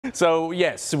So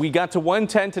yes, we got to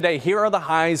 110 today. Here are the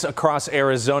highs across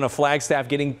Arizona. Flagstaff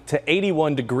getting to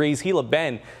 81 degrees. Gila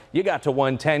Bend, you got to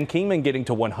 110. Kingman getting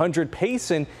to 100.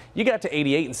 Payson, you got to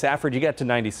 88. And Safford, you got to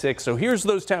 96. So here's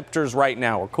those temperatures right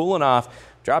now. We're cooling off.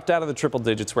 Dropped out of the triple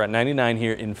digits. We're at 99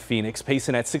 here in Phoenix.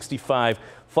 Payson at 65.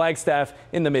 Flagstaff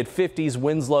in the mid 50s.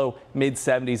 Winslow mid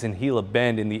 70s. And Gila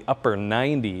Bend in the upper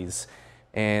 90s.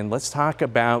 And let's talk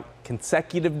about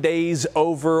consecutive days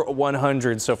over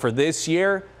 100. So for this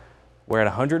year, we're at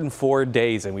 104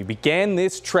 days, and we began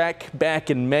this trek back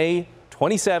in May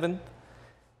 27th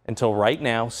until right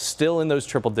now, still in those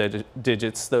triple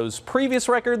digits. Those previous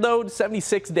record, though,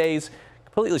 76 days,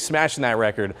 completely smashing that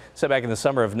record set back in the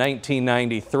summer of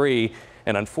 1993.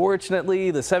 And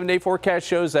unfortunately, the 7-day forecast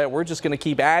shows that we're just going to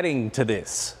keep adding to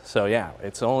this. So yeah,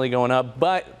 it's only going up.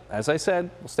 But as I said,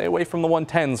 we'll stay away from the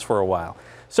 110s for a while.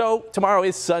 So tomorrow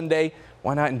is Sunday.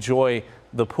 Why not enjoy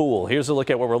the pool? Here's a look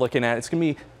at what we're looking at. It's going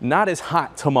to be not as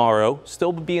hot tomorrow,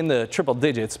 still be in the triple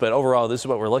digits, but overall, this is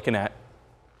what we're looking at.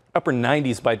 Upper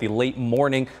 90s by the late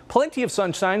morning. Plenty of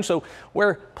sunshine, so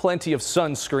wear plenty of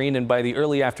sunscreen. And by the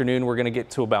early afternoon, we're going to get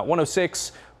to about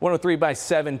 106, 103 by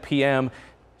 7 p.m.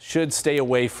 Should stay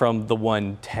away from the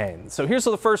 110. So here's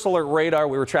the first alert radar.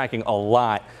 We were tracking a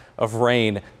lot of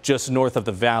rain just north of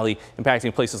the valley,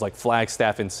 impacting places like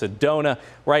Flagstaff and Sedona.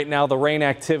 Right now, the rain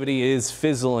activity is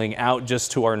fizzling out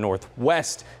just to our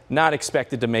northwest. Not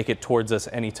expected to make it towards us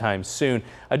anytime soon.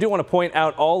 I do want to point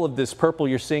out all of this purple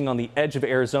you're seeing on the edge of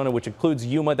Arizona, which includes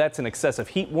Yuma. That's an excessive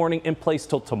heat warning in place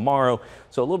till tomorrow.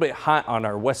 So a little bit hot on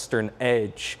our western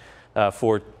edge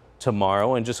for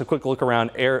tomorrow. And just a quick look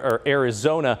around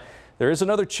Arizona. There is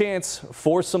another chance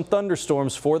for some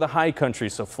thunderstorms for the high country.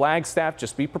 So Flagstaff,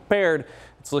 just be prepared.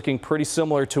 It's looking pretty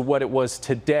similar to what it was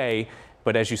today.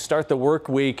 But as you start the work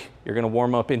week, you're going to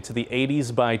warm up into the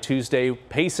 80s by Tuesday.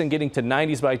 Payson getting to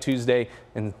 90s by Tuesday.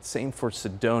 And same for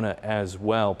Sedona as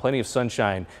well. Plenty of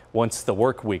sunshine once the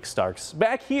work week starts.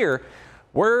 Back here,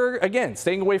 we're, again,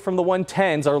 staying away from the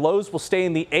 110s. Our lows will stay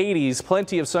in the 80s.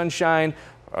 Plenty of sunshine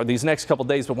these next couple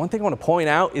days. But one thing I want to point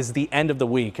out is the end of the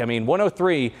week. I mean,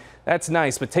 103, that's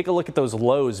nice, but take a look at those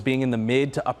lows being in the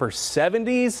mid to upper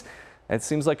 70s. It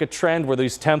seems like a trend where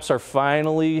these temps are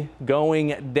finally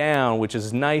going down, which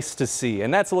is nice to see.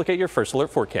 And that's a look at your first alert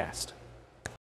forecast.